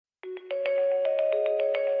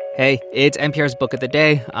Hey, it's NPR's Book of the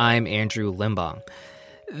Day. I'm Andrew Limbong.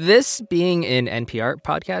 This being an NPR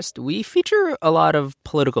podcast, we feature a lot of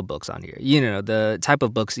political books on here. You know, the type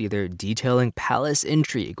of books either detailing palace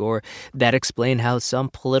intrigue or that explain how some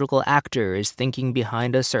political actor is thinking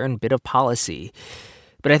behind a certain bit of policy.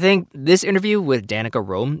 But I think this interview with Danica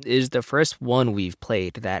Roem is the first one we've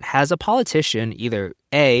played that has a politician either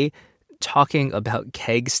A, talking about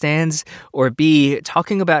keg stands, or B,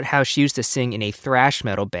 talking about how she used to sing in a thrash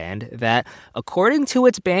metal band that, according to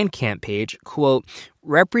its Bandcamp page, quote,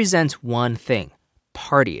 represents one thing,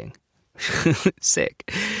 partying.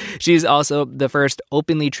 Sick. She's also the first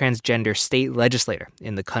openly transgender state legislator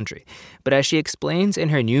in the country. But as she explains in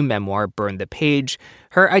her new memoir, Burn the Page,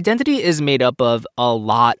 her identity is made up of a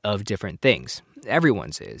lot of different things.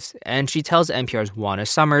 Everyone's is. And she tells NPR's Juana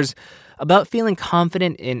Summers about feeling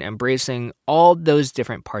confident in embracing all those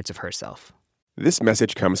different parts of herself. This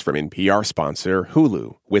message comes from NPR sponsor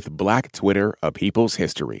Hulu with Black Twitter, A People's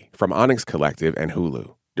History from Onyx Collective and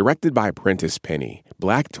Hulu. Directed by Prentice Penny,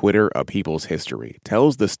 Black Twitter, A People's History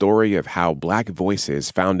tells the story of how Black voices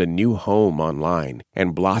found a new home online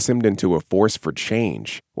and blossomed into a force for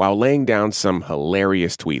change while laying down some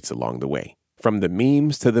hilarious tweets along the way. From the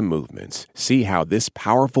memes to the movements, see how this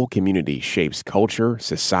powerful community shapes culture,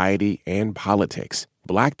 society, and politics.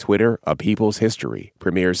 Black Twitter, A People's History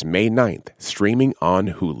premieres May 9th, streaming on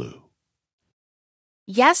Hulu.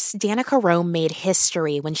 Yes, Danica Roem made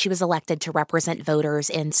history when she was elected to represent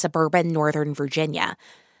voters in suburban Northern Virginia.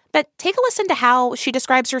 But take a listen to how she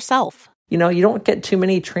describes herself. You know, you don't get too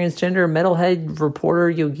many transgender metalhead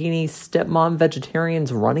reporter, yogini, stepmom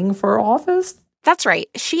vegetarians running for office. That's right.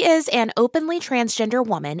 She is an openly transgender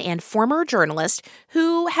woman and former journalist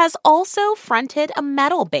who has also fronted a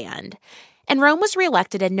metal band. And Roem was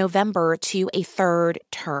reelected in November to a third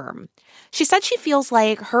term. She said she feels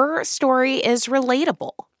like her story is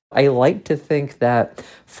relatable. I like to think that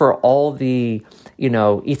for all the,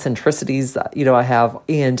 eccentricities, I have,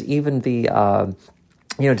 and even the,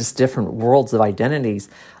 just different worlds of identities,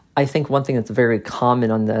 I think one thing that's very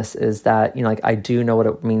common on this is that, I do know what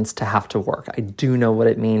it means to have to work. I do know what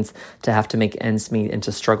it means to have to make ends meet and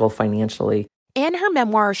to struggle financially. In her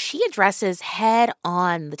memoir, she addresses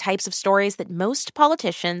head-on the types of stories that most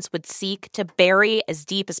politicians would seek to bury as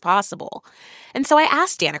deep as possible. And so I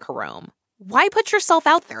asked Danica Roem, why put yourself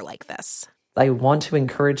out there like this? I want to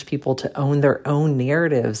encourage people to own their own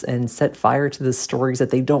narratives and set fire to the stories that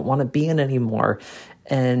they don't want to be in anymore.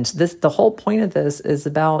 And the whole point of this is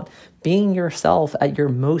about being yourself at your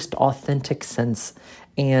most authentic sense.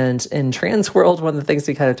 And in trans world, one of the things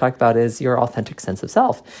we kind of talk about is your authentic sense of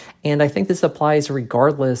self. And I think this applies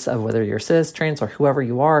regardless of whether you're cis, trans, or whoever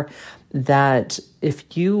you are, that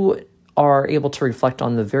if you are able to reflect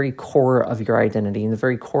on the very core of your identity and the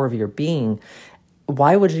very core of your being,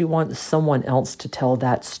 why would you want someone else to tell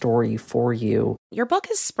that story for you? Your book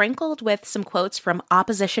is sprinkled with some quotes from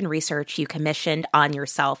opposition research you commissioned on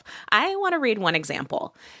yourself. I want to read one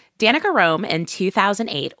example. Danica Roem in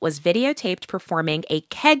 2008 was videotaped performing a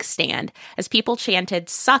keg stand as people chanted,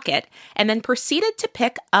 "Suck it," and then proceeded to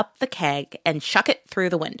pick up the keg and chuck it through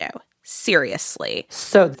the window. Seriously.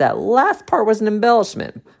 So that last part was an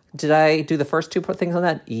embellishment. Did I do the first two things on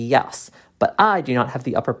that? Yes. But I do not have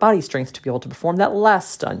the upper body strength to be able to perform that last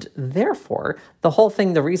stunt. Therefore, the whole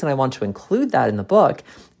thing, the reason I want to include that in the book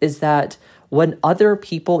is that when other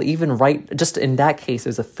people even write, just in that case, it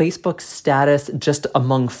was a Facebook status just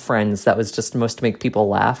among friends that was just most to make people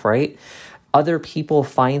laugh, right? Other people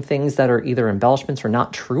find things that are either embellishments or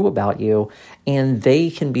not true about you, and they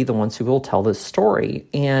can be the ones who will tell this story.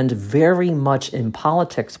 And very much in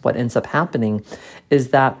politics, what ends up happening is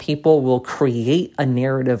that people will create a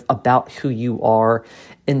narrative about who you are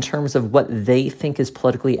in terms of what they think is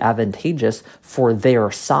politically advantageous for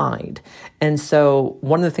their side. And so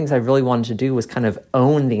one of the things I really wanted to do was kind of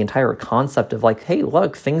own the entire concept of like, hey,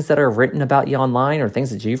 look, things that are written about you online or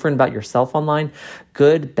things that you've written about yourself online,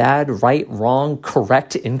 good, bad, right, wrong,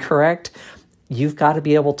 correct, incorrect, you've got to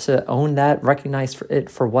be able to own that, recognize it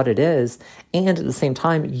for what it is, and at the same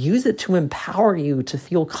time, use it to empower you to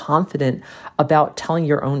feel confident about telling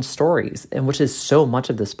your own stories, and which is so much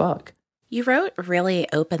of this book. You wrote really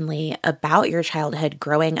openly about your childhood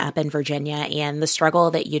growing up in Virginia and the struggle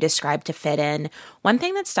that you described to fit in. One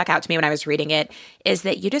thing that stuck out to me when I was reading it is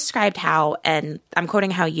that you described how, and I'm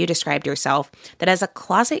quoting how you described yourself, that as a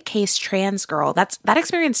closet case trans girl, that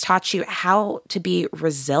experience taught you how to be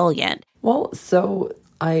resilient. Well, so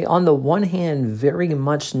I, on the one hand, very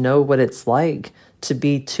much know what it's like to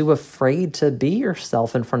be too afraid to be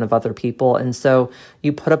yourself in front of other people. And so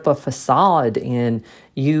you put up a facade and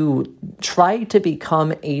you try to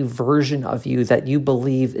become a version of you that you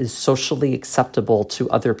believe is socially acceptable to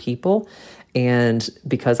other people. And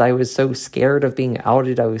because I was so scared of being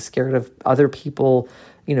outed, I was scared of other people,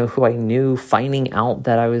 who I knew finding out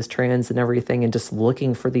that I was trans and everything, and just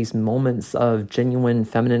looking for these moments of genuine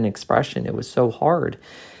feminine expression. It was so hard.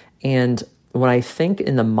 And when I think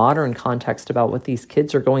in the modern context about what these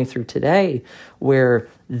kids are going through today, where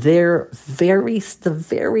the very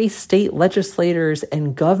state legislators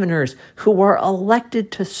and governors who are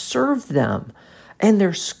elected to serve them, and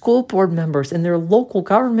their school board members and their local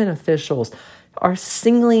government officials are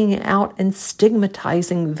singling out and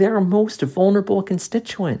stigmatizing their most vulnerable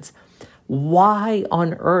constituents. Why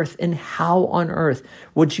on earth and how on earth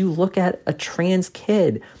would you look at a trans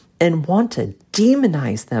kid and want to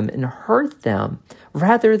demonize them and hurt them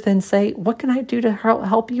rather than say, what can I do to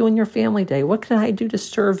help you in your family day? What can I do to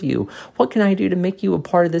serve you? What can I do to make you a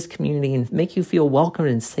part of this community and make you feel welcome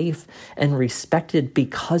and safe and respected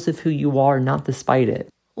because of who you are, not despite it?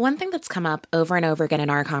 One thing that's come up over and over again in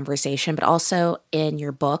our conversation, but also in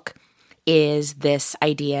your book, is this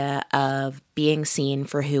idea of being seen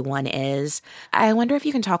for who one is. I wonder if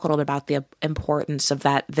you can talk a little bit about the importance of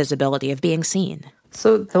that visibility, of being seen.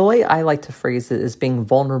 So the way I like to phrase it is being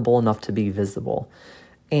vulnerable enough to be visible.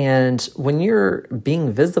 And when you're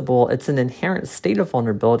being visible, it's an inherent state of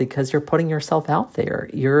vulnerability because you're putting yourself out there.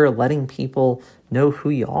 You're letting people know who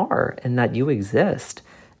you are and that you exist.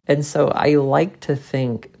 And so I like to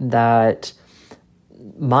think that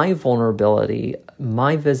my vulnerability,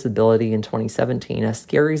 my visibility in 2017, as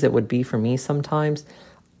scary as it would be for me sometimes,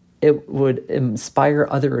 it would inspire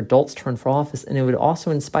other adults to run for office. And it would also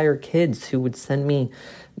inspire kids who would send me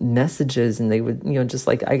messages, and they would, just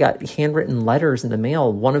like I got handwritten letters in the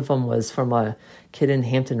mail. One of them was from a kid in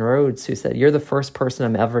Hampton Roads who said, "You're the first person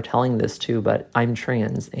I'm ever telling this to, but I'm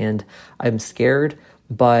trans and I'm scared,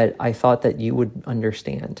 but I thought that you would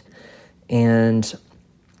understand." And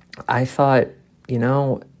I thought,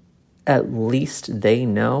 at least they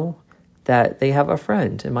know that they have a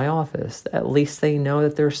friend in my office. At least they know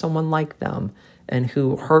that there's someone like them and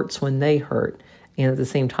who hurts when they hurt, and at the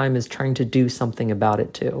same time is trying to do something about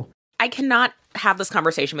it too. I cannot have this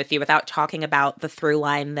conversation with you without talking about the through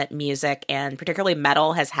line that music and particularly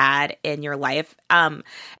metal has had in your life.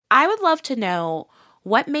 I would love to know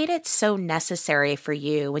what made it so necessary for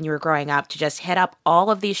you when you were growing up to just hit up all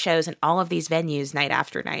of these shows and all of these venues night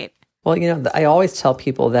after night. Well, I always tell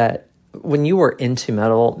people that when you were into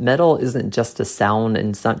metal isn't just a sound and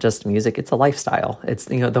it's not just music, it's a lifestyle. It's,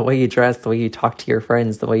 the way you dress, the way you talk to your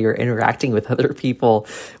friends, the way you're interacting with other people.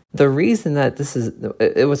 The reason that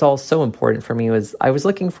it was all so important for me was I was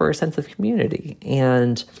looking for a sense of community.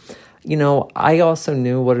 And, I also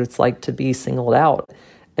knew what it's like to be singled out.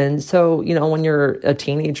 And so, when you're a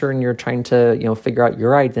teenager and you're trying to, figure out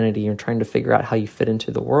your identity, you're trying to figure out how you fit into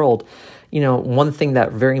the world, one thing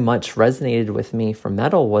that very much resonated with me from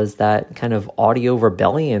metal was that kind of audio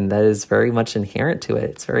rebellion that is very much inherent to it.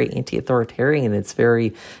 It's very anti-authoritarian. It's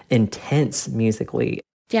very intense musically.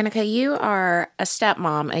 Danica, you are a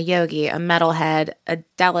stepmom, a yogi, a metalhead, a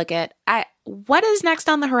delegate. What is next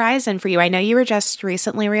on the horizon for you? I know you were just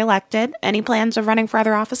recently reelected. Any plans of running for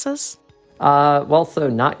other offices? So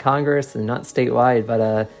not Congress and not statewide,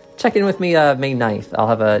 but check in with me May 9th. I'll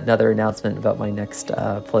have another announcement about my next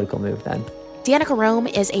political move then. Danica Roem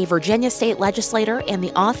is a Virginia state legislator and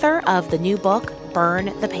the author of the new book, Burn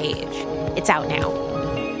the Page. It's out now.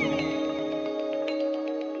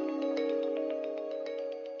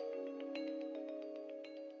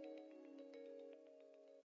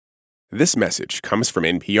 This message comes from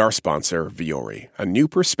NPR sponsor Vuori, a new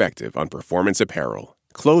perspective on performance apparel.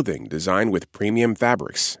 Clothing designed with premium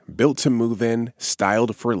fabrics, built to move in,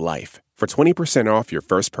 styled for life. For 20% off your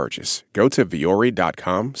first purchase, go to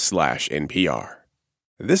vuori.com/NPR.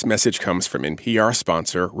 This message comes from NPR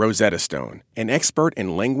sponsor Rosetta Stone, an expert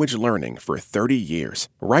in language learning for 30 years.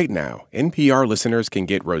 Right now, NPR listeners can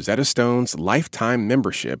get Rosetta Stone's lifetime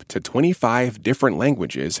membership to 25 different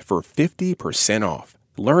languages for 50% off.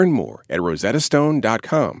 Learn more at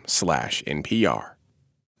rosettastone.com/NPR.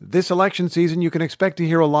 This election season, you can expect to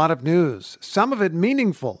hear a lot of news, some of it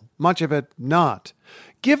meaningful, much of it not.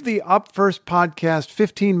 Give the Up First podcast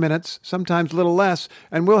 15 minutes, sometimes a little less,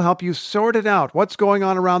 and we'll help you sort it out, what's going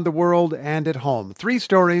on around the world and at home. 3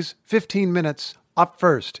 stories, 15 minutes, Up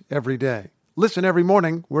First every day. Listen every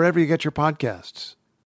morning wherever you get your podcasts.